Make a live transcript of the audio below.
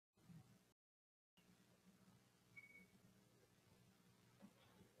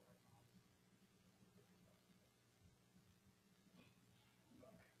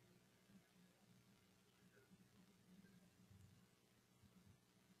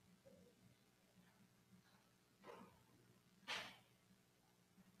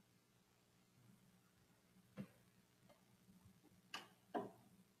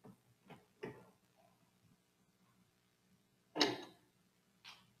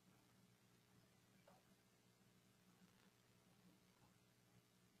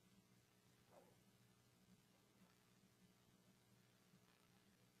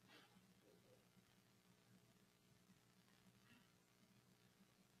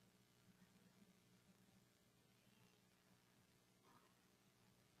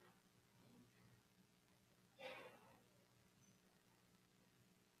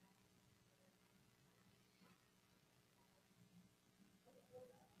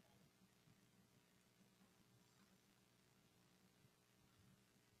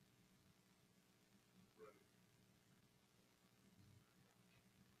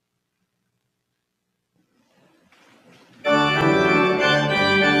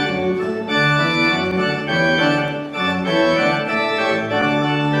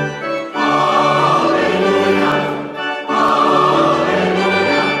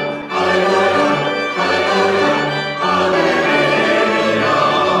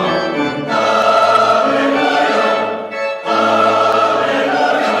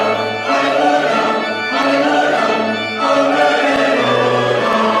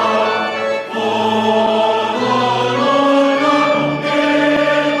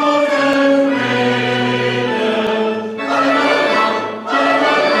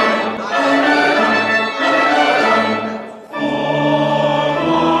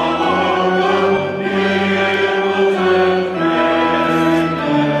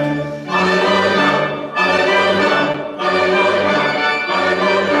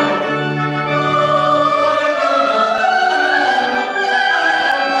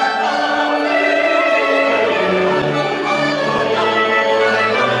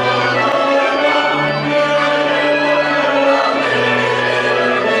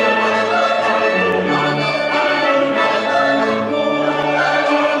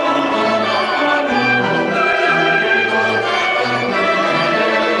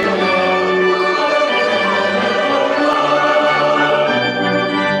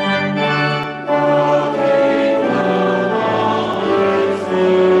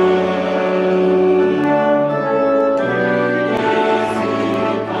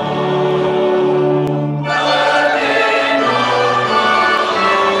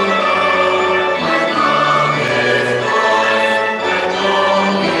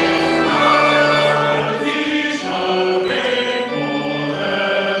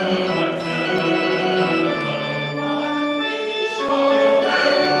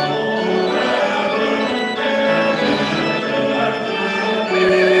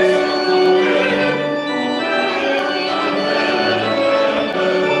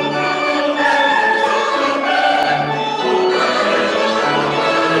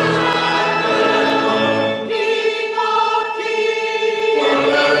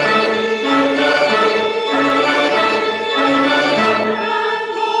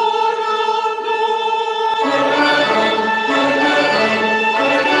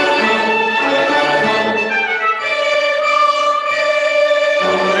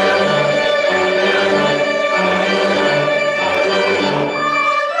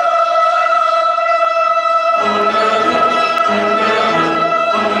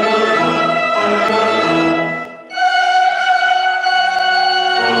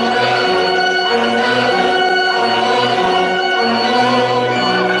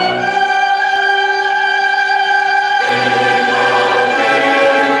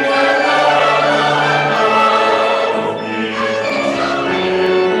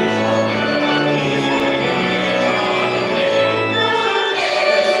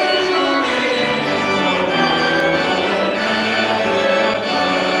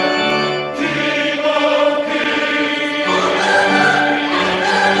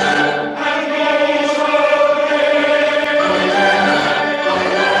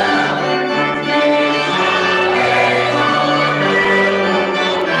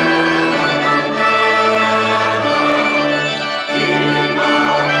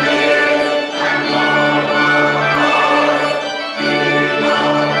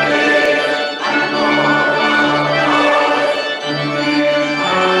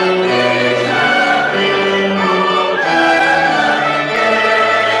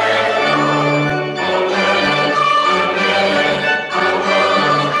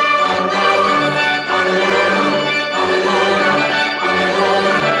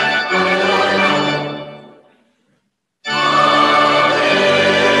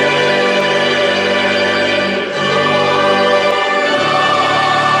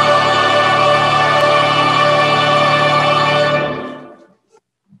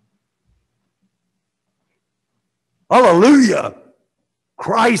Hallelujah!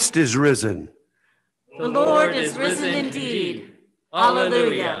 Christ is risen. The Lord is risen indeed.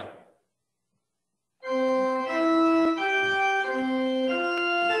 Hallelujah!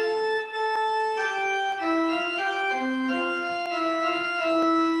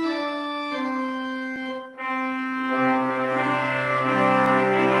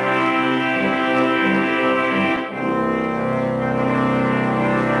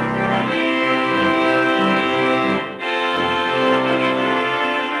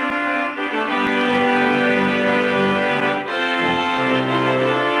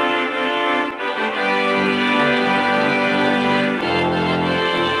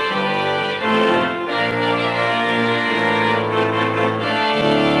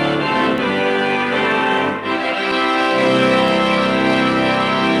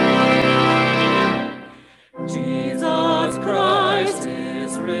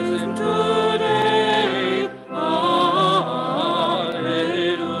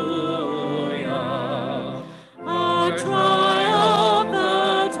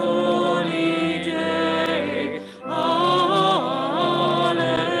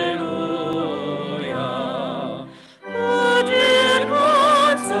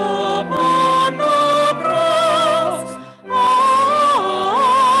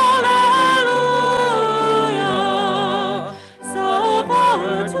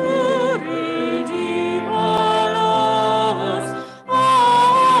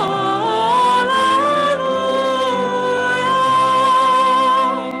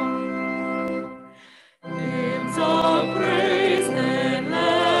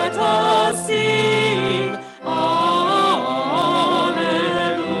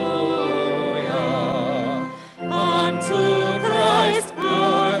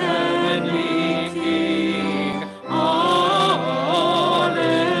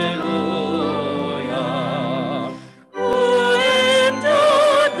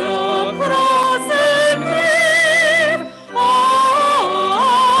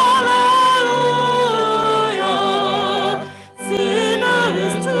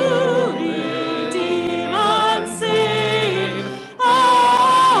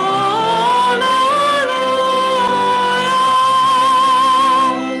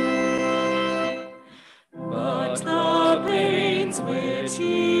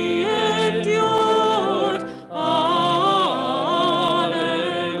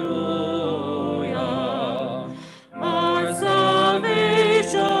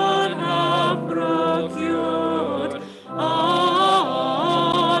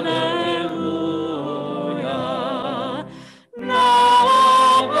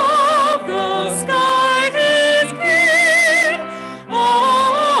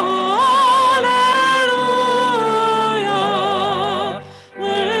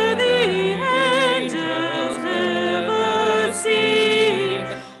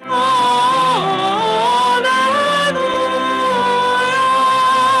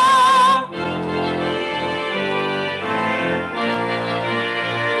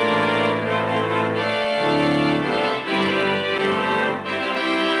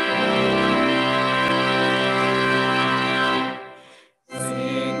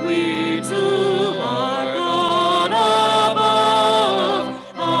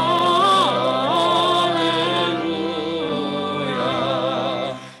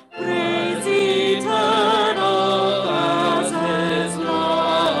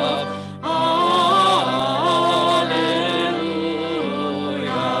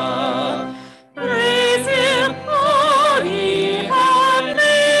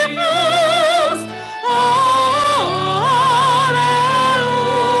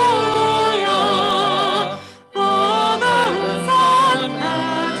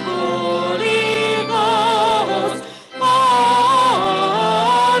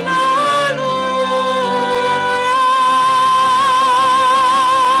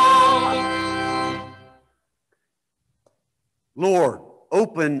 Lord,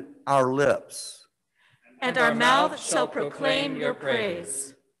 open our lips, and our mouth shall proclaim your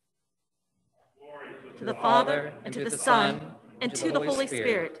praise. To the Father, and to the Son, and to the Holy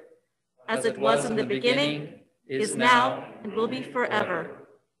Spirit, as it was in the beginning, is now, and will be forever.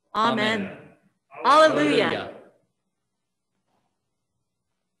 Amen. Alleluia.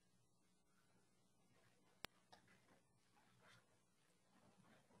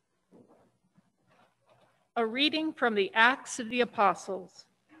 A reading from the Acts of the Apostles.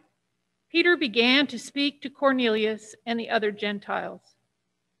 Peter began to speak to Cornelius and the other Gentiles.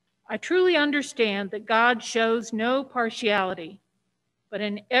 I truly understand that God shows no partiality, but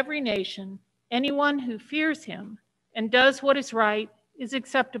in every nation, anyone who fears him and does what is right is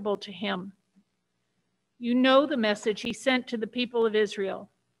acceptable to him. You know the message he sent to the people of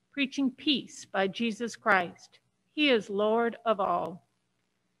Israel, preaching peace by Jesus Christ. He is Lord of all.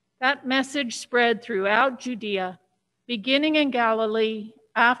 That message spread throughout Judea, beginning in Galilee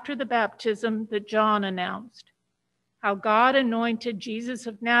after the baptism that John announced, how God anointed Jesus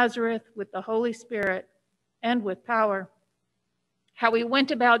of Nazareth with the Holy Spirit and with power, how he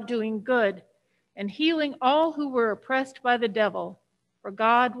went about doing good and healing all who were oppressed by the devil, for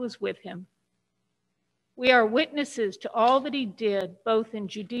God was with him. We are witnesses to all that he did, both in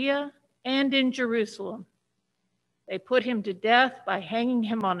Judea and in Jerusalem. They put him to death by hanging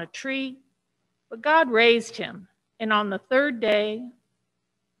him on a tree, but God raised him, and on the third day,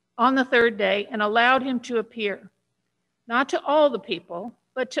 and allowed him to appear, not to all the people,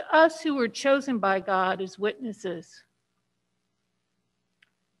 but to us who were chosen by God as witnesses,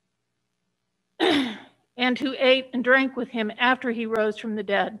 and who ate and drank with him after he rose from the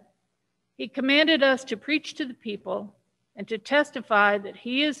dead. He commanded us to preach to the people and to testify that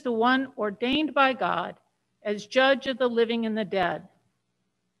he is the one ordained by God as judge of the living and the dead.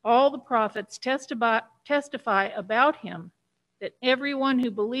 All the prophets testify about him, that everyone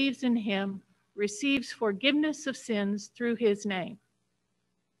who believes in him receives forgiveness of sins through his name.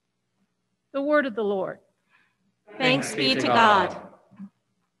 The word of the Lord. Thanks be to God.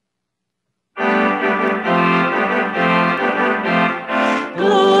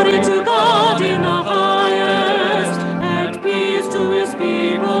 Glory to God in the highest, and peace to his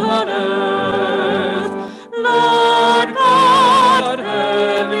people on earth. Lord God,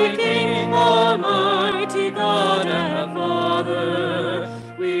 heavenly King, almighty God and Father,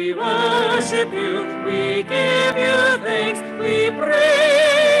 we worship you, we give you thanks, we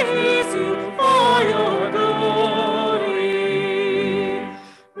praise you for your glory.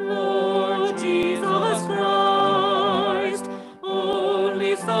 Lord Jesus Christ,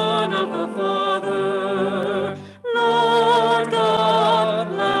 only Son of the Father, Lord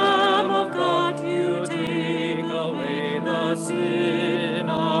God, Lamb of God, you take away the sin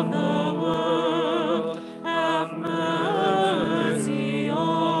of the world. Have mercy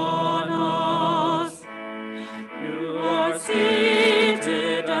on us. You are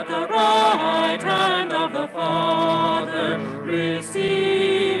seated at the right hand of the Father.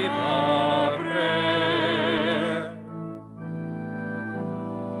 Receive our prayer.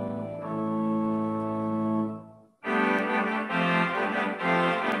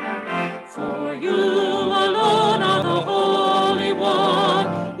 For you alone are the Holy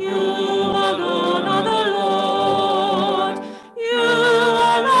One, you alone are the Lord, you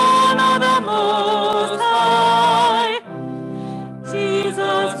alone are the Most High,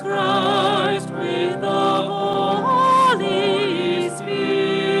 Jesus Christ with the Holy Spirit,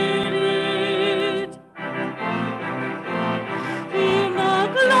 in the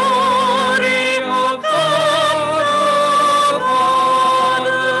glory of God the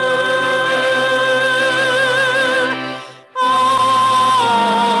Father.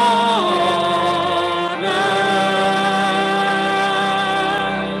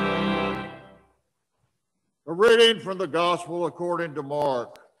 Amen. A reading from the Gospel according to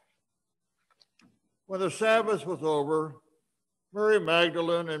Mark. When the Sabbath was over, Mary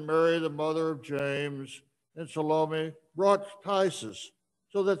Magdalene and Mary, the mother of James, and Salome brought spices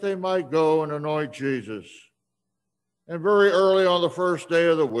so that they might go and anoint Jesus. And very early on the first day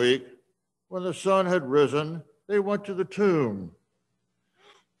of the week, when the sun had risen, they went to the tomb.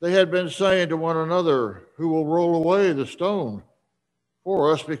 They had been saying to one another, "Who will roll away the stone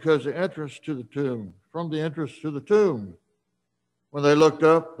for us, because the entrance to the tomb, from the entrance to the tomb?" When they looked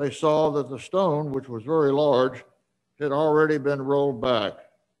up, they saw that the stone, which was very large, had already been rolled back.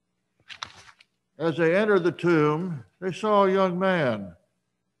 As they entered the tomb, they saw a young man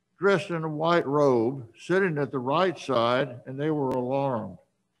dressed in a white robe sitting at the right side, and they were alarmed.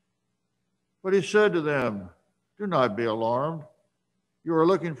 But he said to them, "Do not be alarmed. You are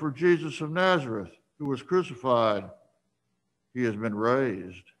looking for Jesus of Nazareth, who was crucified. He has been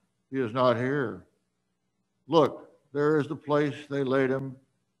raised. He is not here. Look, there is the place they laid him.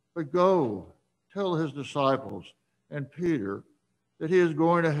 But go, tell his disciples and Peter that he is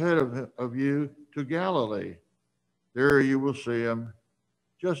going ahead of you to Galilee. There you will see him,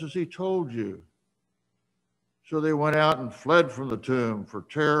 just as he told you." So they went out and fled from the tomb, for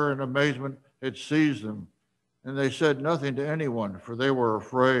terror and amazement had seized them, and they said nothing to anyone, for they were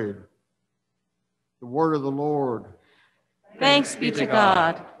afraid. The word of the Lord. Thanks be to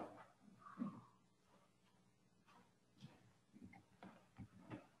God.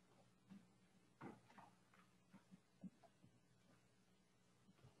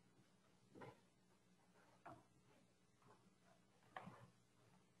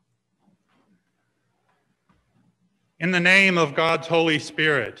 In the name of God's Holy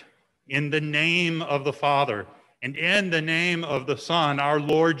Spirit, in the name of the Father, and in the name of the Son, our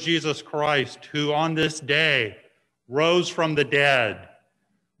Lord Jesus Christ, who on this day rose from the dead,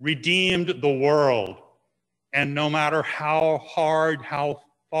 redeemed the world, and no matter how hard, how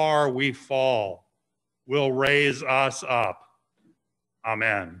far we fall, will raise us up.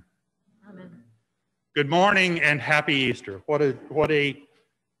 Amen. Amen. Good morning and happy Easter. What a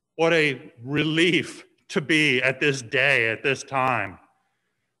relief to be at this day, at this time.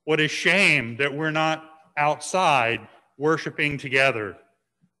 What a shame that we're not outside worshiping together,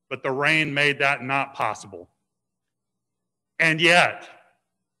 but the rain made that not possible. And yet,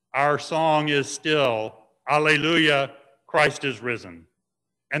 our song is still, Alleluia, Christ is risen,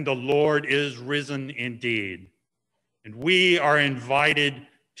 and the Lord is risen indeed. And we are invited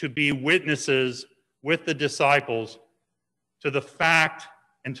to be witnesses with the disciples to the fact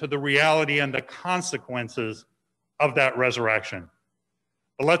and to the reality and the consequences of that resurrection.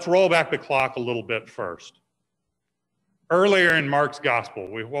 But let's roll back the clock a little bit first. Earlier in Mark's gospel,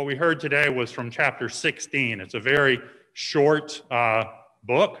 what we heard today was from chapter 16. It's a very short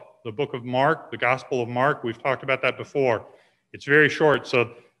book, the book of Mark, the Gospel of Mark. We've talked about that before. It's very short.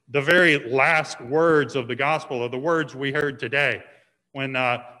 So the very last words of the gospel are the words we heard today. When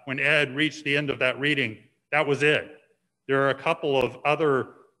Ed reached the end of that reading, that was it. There are a couple of other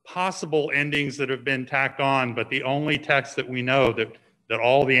possible endings that have been tacked on, but the only text that we know that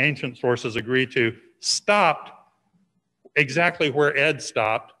all the ancient sources agree to stopped exactly where Ed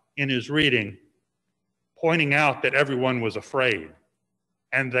stopped in his reading, pointing out that everyone was afraid,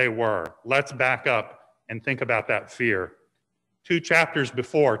 and they were. Let's back up and think about that fear. 2 chapters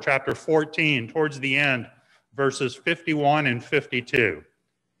before, chapter 14, towards the end, verses 51 and 52,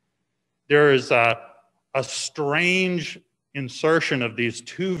 there is a strange insertion of these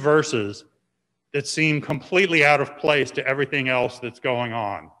two verses that seem completely out of place to everything else that's going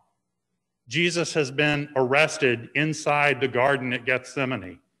on. Jesus has been arrested inside the garden at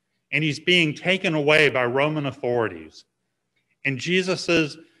Gethsemane, and he's being taken away by Roman authorities. And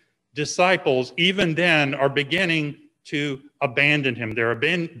Jesus's disciples, even then, are beginning to abandon him.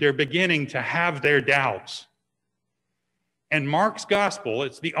 They're beginning to have their doubts. And Mark's gospel,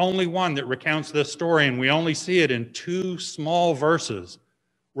 it's the only one that recounts this story, and we only see it in 2 small verses,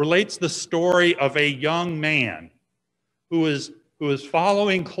 relates the story of a young man who is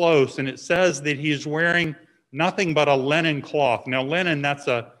following close, and it says that he's wearing nothing but a linen cloth. Now, linen, that's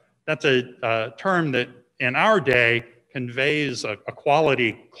a term that in our day conveys a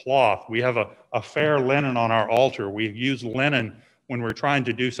quality cloth. We have a fair linen on our altar. We use linen when we're trying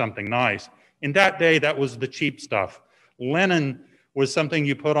to do something nice. In that day, that was the cheap stuff. Linen was something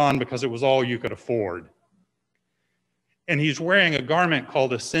you put on because it was all you could afford. And he's wearing a garment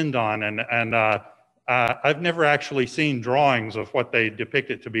called a sindon, and I've never actually seen drawings of what they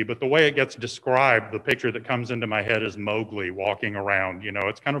depict it to be, but the way it gets described, the picture that comes into my head is Mowgli walking around. You know,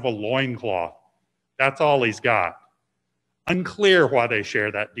 it's kind of a loincloth. That's all he's got. Unclear why they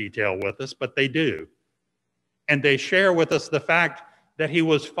share that detail with us, but they do. And they share with us the fact that he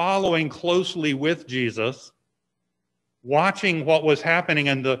was following closely with Jesus, watching what was happening,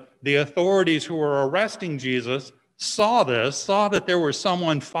 and the authorities who were arresting Jesus saw that there was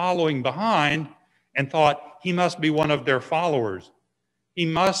someone following behind, and thought he must be one of their followers. He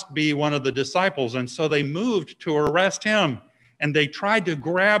must be one of the disciples. And so they moved to arrest him, and they tried to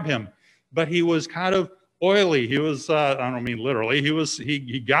grab him, but he was kind of oily. He was, I don't mean literally,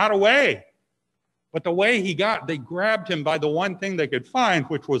 he got away. But the way they grabbed him by the one thing they could find,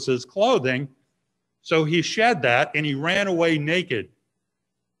 which was his clothing. So he shed that and he ran away naked.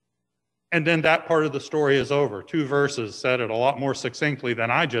 And then that part of the story is over. 2 verses said it a lot more succinctly than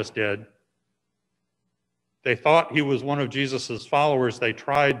I just did. They thought he was one of Jesus's followers. They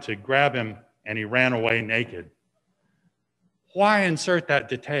tried to grab him and he ran away naked. Why insert that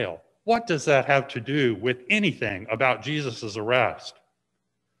detail? What does that have to do with anything about Jesus's arrest?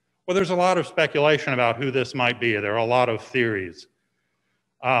 Well, there's a lot of speculation about who this might be. There are a lot of theories.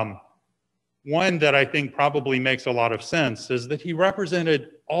 One that I think probably makes a lot of sense is that he represented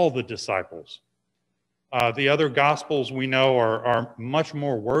all the disciples. The other Gospels we know are much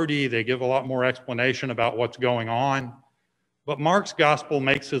more wordy. They give a lot more explanation about what's going on. But Mark's Gospel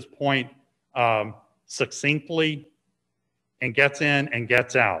makes his point succinctly and gets in and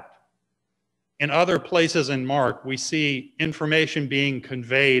gets out. In other places in Mark, we see information being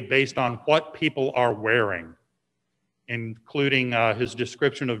conveyed based on what people are wearing, including his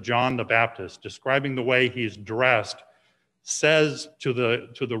description of John the Baptist, describing the way he's dressed, says to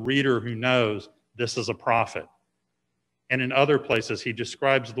the reader who knows, this is a prophet. And in other places, he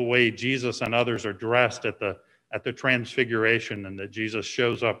describes the way Jesus and others are dressed at the at the Transfiguration, and that Jesus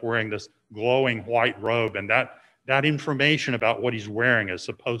shows up wearing this glowing white robe, and that information about what he's wearing is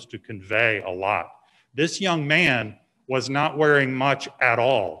supposed to convey a lot. This young man was not wearing much at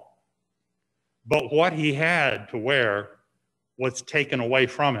all, but what he had to wear was taken away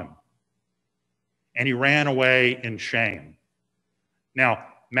from him, and he ran away in shame. Now,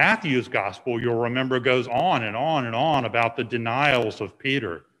 Matthew's gospel, you'll remember, goes on and on and on about the denials of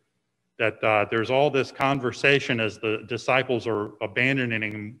Peter, that there's all this conversation as the disciples are abandoning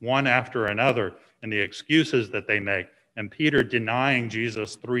him one after another, and the excuses that they make, and Peter denying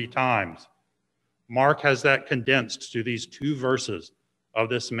Jesus 3 times. Mark has that condensed to these 2 verses of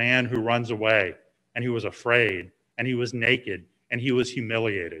this man who runs away, and he was afraid, and he was naked, and he was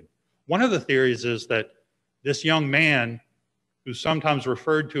humiliated. One of the theories is that this young man, who's sometimes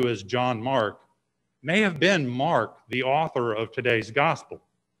referred to as John Mark, may have been Mark, the author of today's gospel,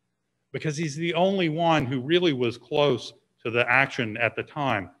 because he's the only one who really was close to the action at the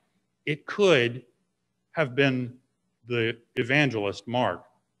time. It could have been the evangelist Mark,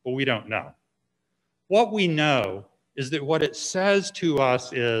 but we don't know. What we know is that what it says to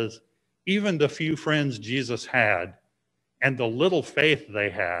us is even the few friends Jesus had and the little faith they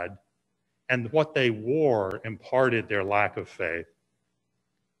had and what they wore imparted their lack of faith.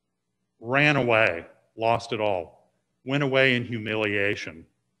 Ran away, lost it all, went away in humiliation.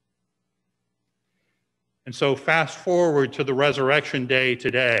 And so fast forward to the resurrection day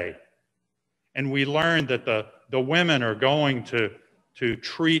today, and we learn that the women are going to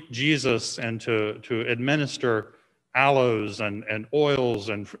treat Jesus and to administer aloes and oils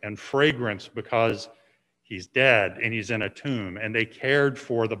and fragrance because he's dead and he's in a tomb, and they cared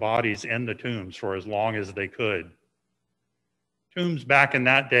for the bodies in the tombs for as long as they could. Tombs back in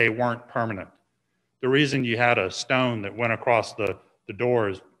that day weren't permanent. The reason you had a stone that went across the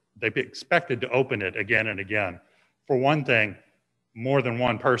doors, they expected to open it again and again. For one thing, more than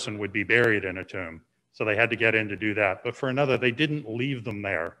one person would be buried in a tomb, so they had to get in to do that. But for another, they didn't leave them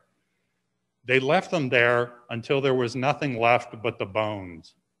there. They left them there until there was nothing left but the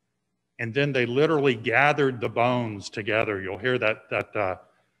bones. And then they literally gathered the bones together. You'll hear that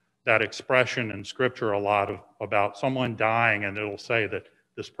expression in Scripture a lot about someone dying, and it'll say that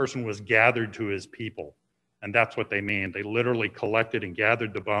this person was gathered to his people. And that's what they mean. They literally collected and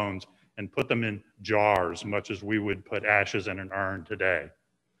gathered the bones and put them in jars, much as we would put ashes in an urn today.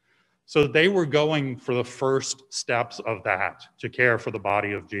 So they were going for the first steps of that, to care for the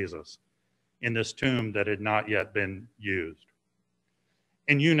body of Jesus in this tomb that had not yet been used.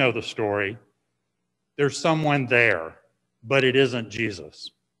 And you know the story. There's someone there, but it isn't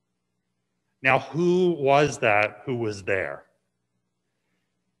Jesus. Now, who was that who was there?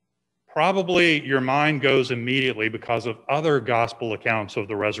 Probably your mind goes immediately, because of other gospel accounts of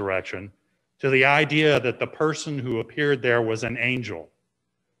the resurrection, to the idea that the person who appeared there was an angel.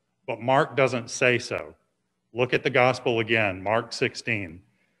 But Mark doesn't say so. Look at the gospel again, Mark 16.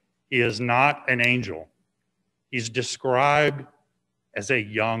 He is not an angel. He's described as a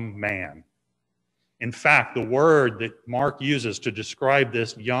young man. In fact, the word that Mark uses to describe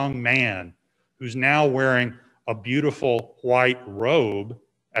this young man, who's now wearing a beautiful white robe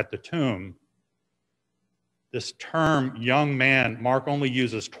at the tomb, this term young man, Mark only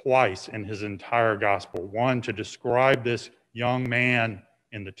uses twice in his entire gospel. One to describe this young man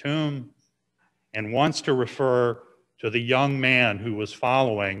in the tomb, and once to refer to the young man who was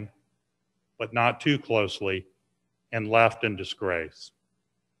following, but not too closely, and left in disgrace.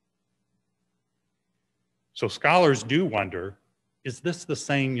 So scholars do wonder, is this the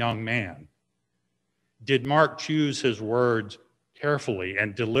same young man? Did Mark choose his words carefully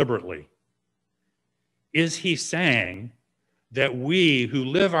and deliberately? Is he saying that we who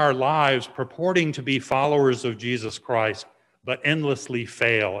live our lives purporting to be followers of Jesus Christ, but endlessly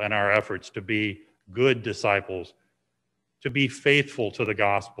fail in our efforts to be good disciples, to be faithful to the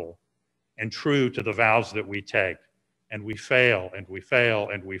gospel and true to the vows that we take, and we fail and we fail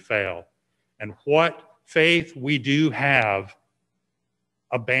and we fail, and what faith we do have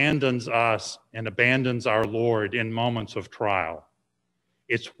abandons us and abandons our Lord in moments of trial.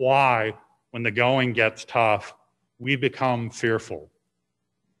 It's why when the going gets tough, we become fearful.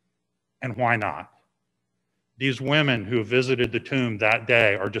 And why not? These women who visited the tomb that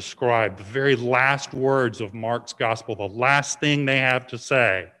day are described, the very last words of Mark's gospel, the last thing they have to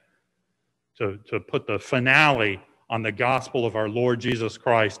say to put the finale on the gospel of our Lord Jesus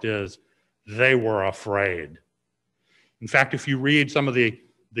Christ is, they were afraid. In fact, if you read some of the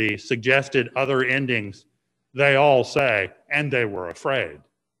suggested other endings, they all say, and they were afraid.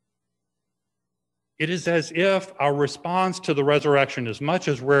 It is as if our response to the resurrection, as much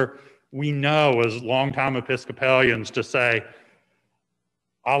as we're We know as longtime Episcopalians to say,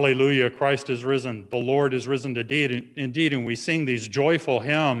 Alleluia, Christ is risen, the Lord is risen indeed, and we sing these joyful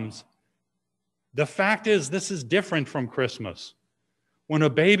hymns. The fact is, this is different from Christmas. When a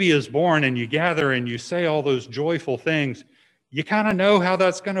baby is born and you gather and you say all those joyful things, you kind of know how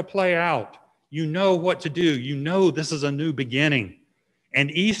that's going to play out. You know what to do. You know this is a new beginning.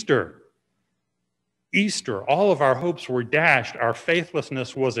 And Easter, all of our hopes were dashed. Our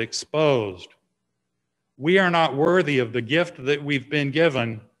faithlessness was exposed. We are not worthy of the gift that we've been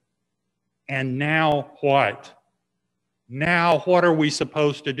given. And now what? Now what are we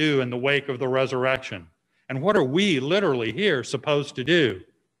supposed to do in the wake of the resurrection? And what are we literally here supposed to do?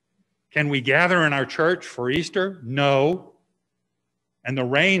 Can we gather in our church for Easter? No. And the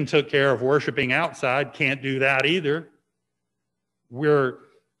rain took care of worshiping outside. Can't do that either. We're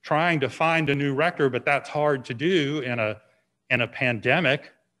trying to find a new rector, but that's hard to do in a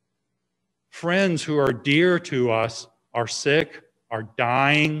pandemic. Friends who are dear to us are sick, are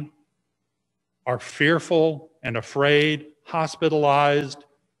dying, are fearful and afraid, hospitalized,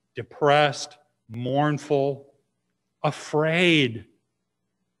 depressed, mournful, afraid.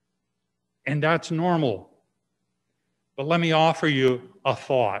 And that's normal. But let me offer you a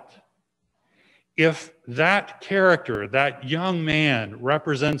thought. If that character, that young man,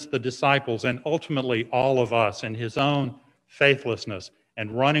 represents the disciples and ultimately all of us in his own faithlessness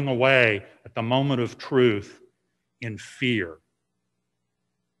and running away at the moment of truth in fear,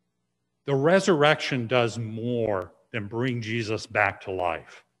 the resurrection does more than bring Jesus back to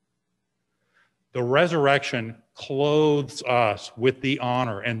life. The resurrection clothes us with the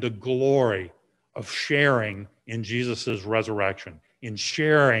honor and the glory of sharing in Jesus' resurrection, in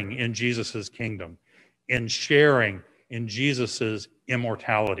sharing in Jesus' kingdom, in sharing in Jesus'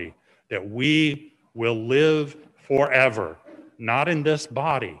 immortality, that we will live forever, not in this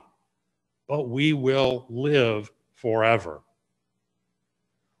body, but we will live forever.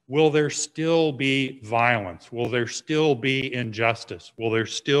 Will there still be violence? Will there still be injustice? Will there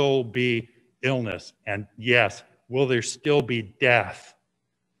still be illness? And yes, will there still be death?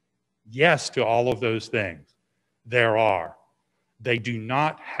 Yes to all of those things. There are. They do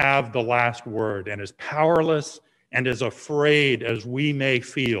not have the last word, and as powerless and as afraid as we may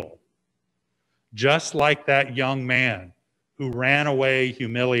feel, just like that young man who ran away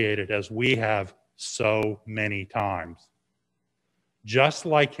humiliated, as we have so many times, just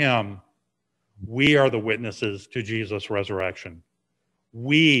like him, we are the witnesses to Jesus' resurrection.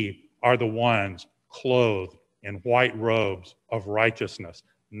 We are the ones clothed in white robes of righteousness,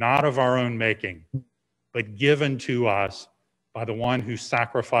 not of our own making, but given to us by the one who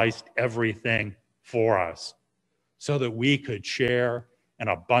sacrificed everything for us so that we could share an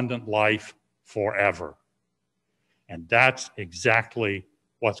abundant life forever. And that's exactly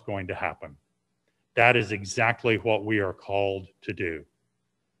what's going to happen. That is exactly what we are called to do.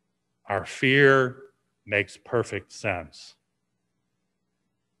 Our fear makes perfect sense.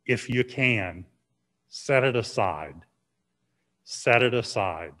 If you can, set it aside. Set it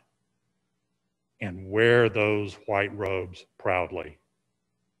aside and wear those white robes proudly,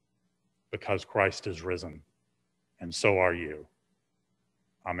 because Christ is risen, and so are you.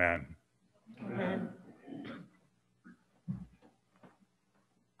 Amen. Amen.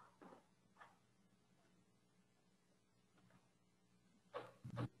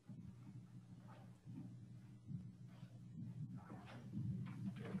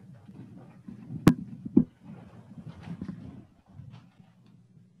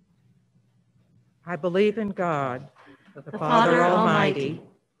 I believe in God, the Father Almighty,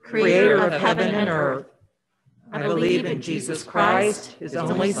 creator of heaven and earth. I believe in Jesus Christ, his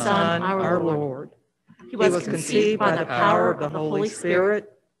only Son, our Lord. He was conceived by the power of the Holy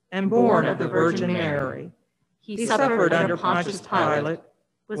Spirit and born of the Virgin Mary. He suffered under Pontius Pilate,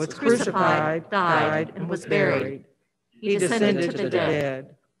 was crucified, died, and was buried. He descended to the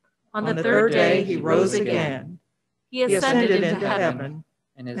dead. On the third day he rose again. He ascended into heaven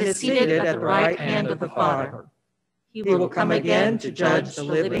and is seated at the right hand of the Father. He will come again to judge the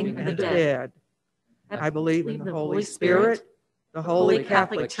living and the dead. I believe in the Holy Spirit, the Holy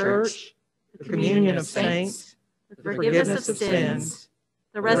Catholic Church, the communion of saints, the forgiveness of sins,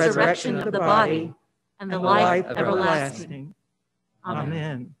 the resurrection of the body, and the life everlasting.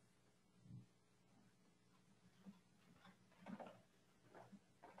 Amen.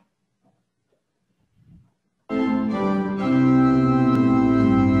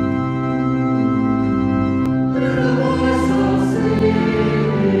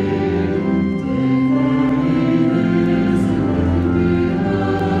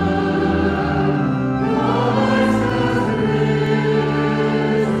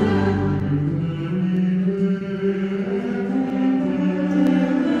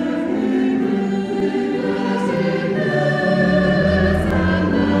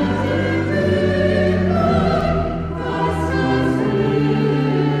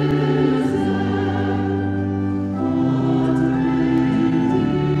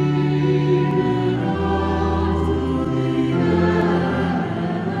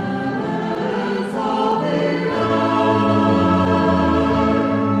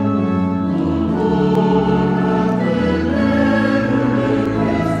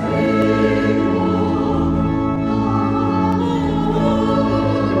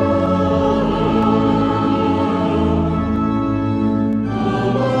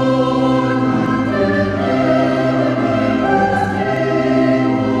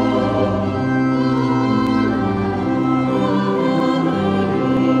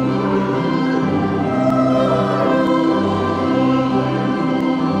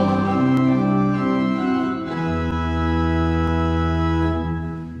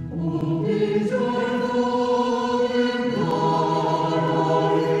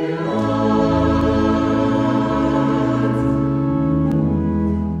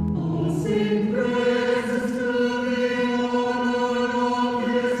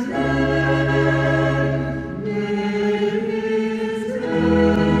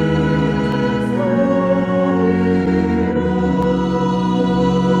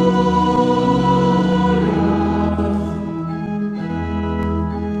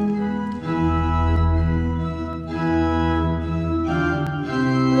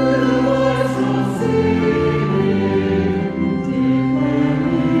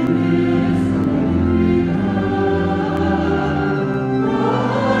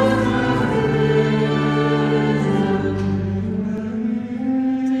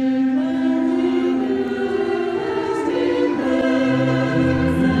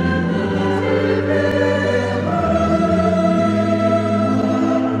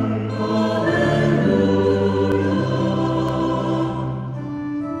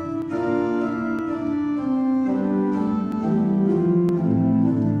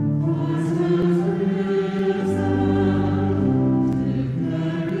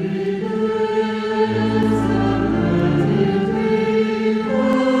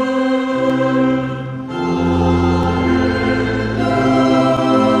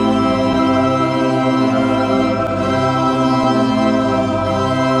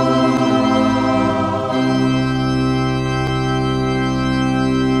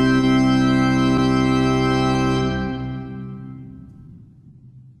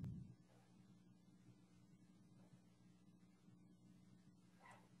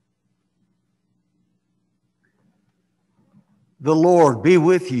 The Lord be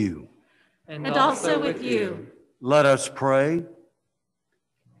with you. And also with you. Let us pray.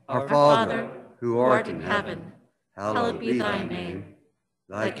 Our Father, who art in heaven, hallowed be thy name.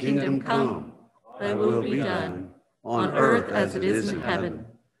 Thy kingdom come, thy will be done, on earth as it is in heaven.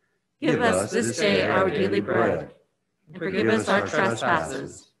 Give us this day our daily bread, and forgive us our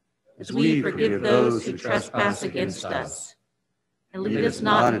trespasses, as we forgive those who trespass against us. And lead us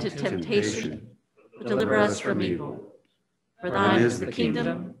not into temptation, but deliver us from evil. For thine is the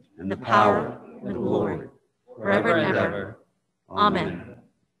kingdom, and the power, and the glory, forever and ever. Amen.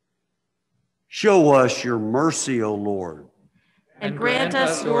 Show us your mercy, O Lord. And grant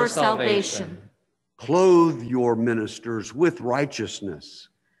us your salvation. Clothe your ministers with righteousness.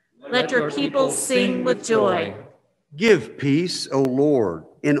 Let your people sing with joy. Give peace, O Lord,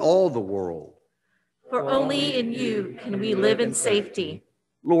 in all the world. For only in you can we live in safety.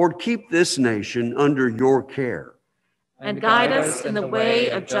 Lord, keep this nation under your care. And guide us in the way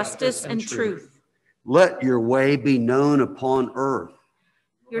of justice and truth. Let your way be known upon earth.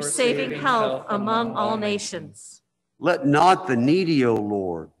 Your saving health among all nations. Let not the needy, O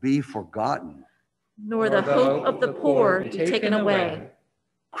Lord, be forgotten. Nor the hope of the poor be taken away.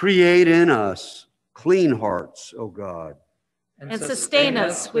 Create in us clean hearts, O God. And sustain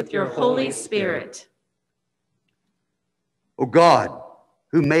us with your Holy Spirit. O God,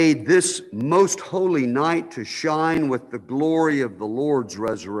 who made this most holy night to shine with the glory of the Lord's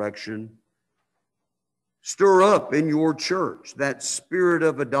resurrection, stir up in your church that spirit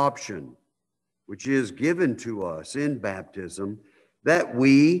of adoption, which is given to us in baptism, that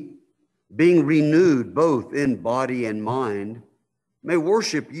we, being renewed both in body and mind, may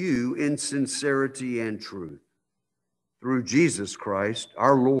worship you in sincerity and truth. Through Jesus Christ,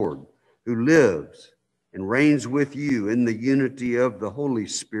 our Lord, who lives and reigns with you in the unity of the Holy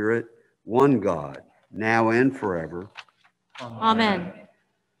Spirit, one God, now and forever. Amen.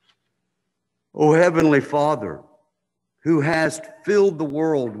 O Heavenly Father, who hast filled the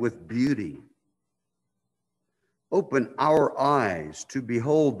world with beauty, open our eyes to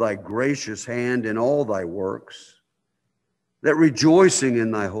behold thy gracious hand in all thy works, that rejoicing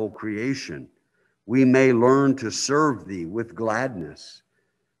in thy whole creation, we may learn to serve thee with gladness,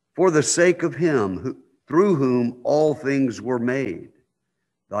 for the sake of him through whom all things were made,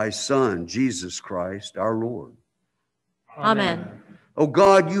 thy Son, Jesus Christ, our Lord. Amen. O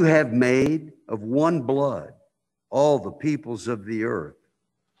God, you have made of one blood all the peoples of the earth,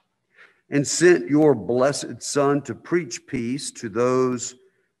 and sent your blessed Son to preach peace to those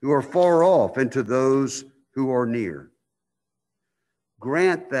who are far off and to those who are near.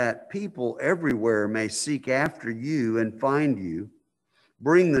 Grant that people everywhere may seek after you and find you.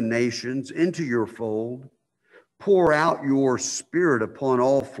 Bring the nations into your fold. Pour out your Spirit upon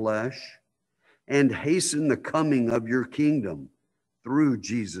all flesh, and hasten the coming of your kingdom through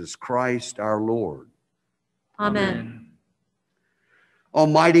Jesus Christ our Lord. Amen.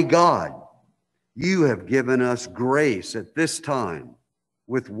 Almighty God, you have given us grace at this time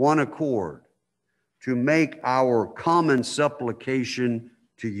with one accord to make our common supplication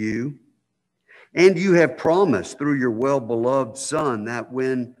to you. And you have promised through your well-beloved Son that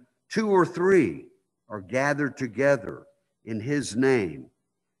when 2 or 3 are gathered together in his name,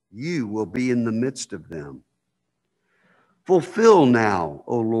 you will be in the midst of them. Fulfill now,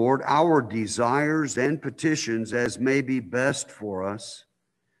 O Lord, our desires and petitions as may be best for us,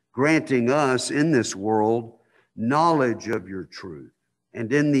 granting us in this world knowledge of your truth,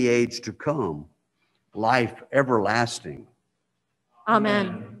 and in the age to come, life everlasting.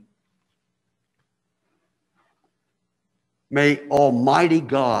 Amen. May Almighty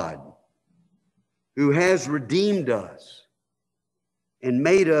God, who has redeemed us and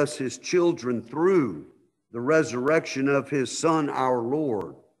made us his children through the resurrection of his Son, our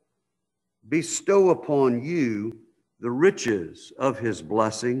Lord, bestow upon you the riches of his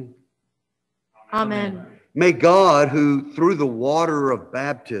blessing. Amen. May God, who through the water of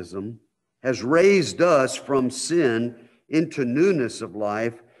baptism has raised us from sin into newness of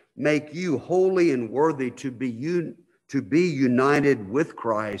life, make you holy and worthy to be united with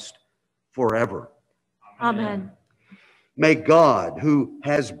Christ forever. Amen. May God, who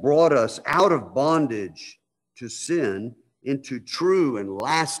has brought us out of bondage to sin into true and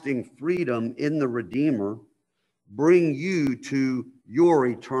lasting freedom in the Redeemer, bring you to your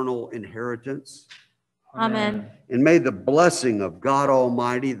eternal inheritance. Amen. And may the blessing of God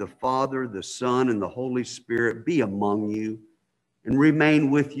Almighty, the Father, the Son, and the Holy Spirit be among you and remain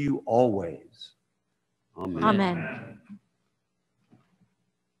with you always. Amen. Amen.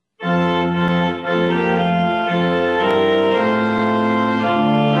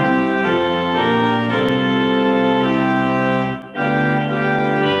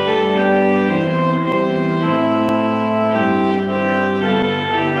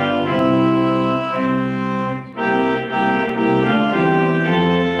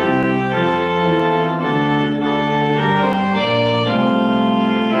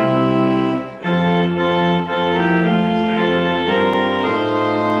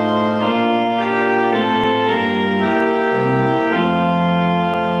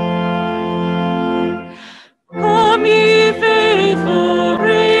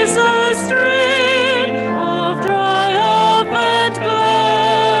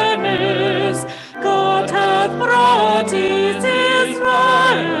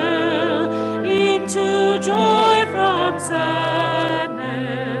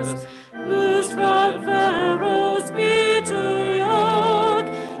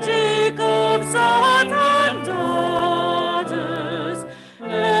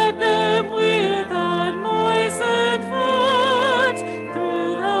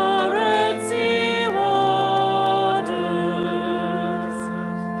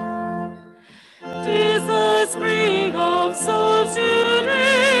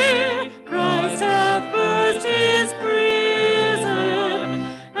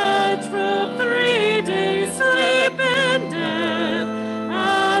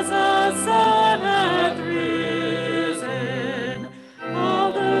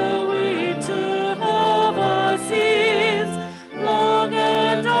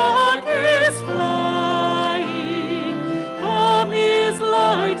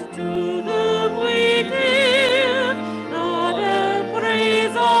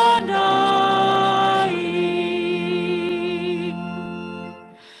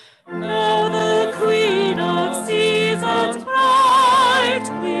 Now the Queen of seasons bright,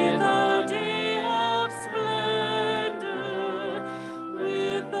 with a day of splendor,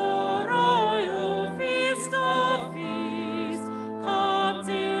 with the royal feast of feasts, comes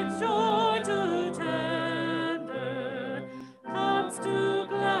its joy to tender, comes to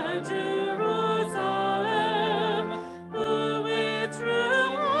glad Jerusalem, who with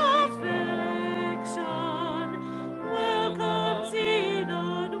true affection welcomes in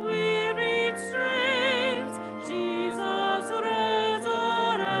unwearied strains Jesus'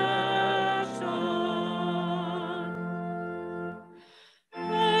 resurrection.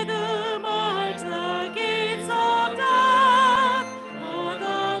 By the might the gates of death, nor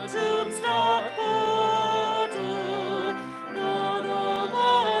the tombstone portal, nor the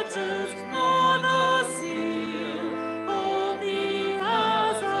watches, nor the seal, hold thee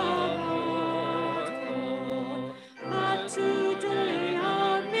as a mortal. But today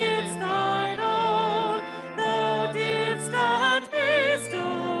amidst thine own, thou didst and bestowing,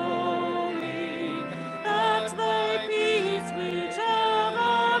 that thy peace which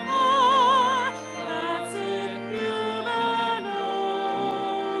evermore passeth human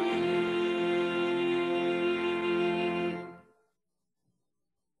knowing.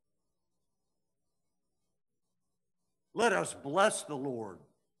 Let us bless the Lord.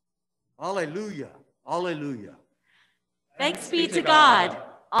 Alleluia. Alleluia. Thanks be to God.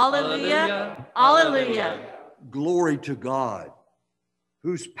 Alleluia. Alleluia. Glory to God,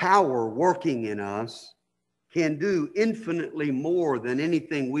 whose power working in us can do infinitely more than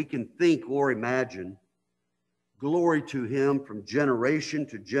anything we can think or imagine. Glory to him from generation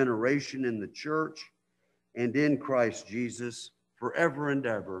to generation in the church and in Christ Jesus forever and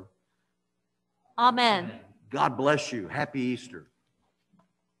ever. Amen. God bless you. Happy Easter.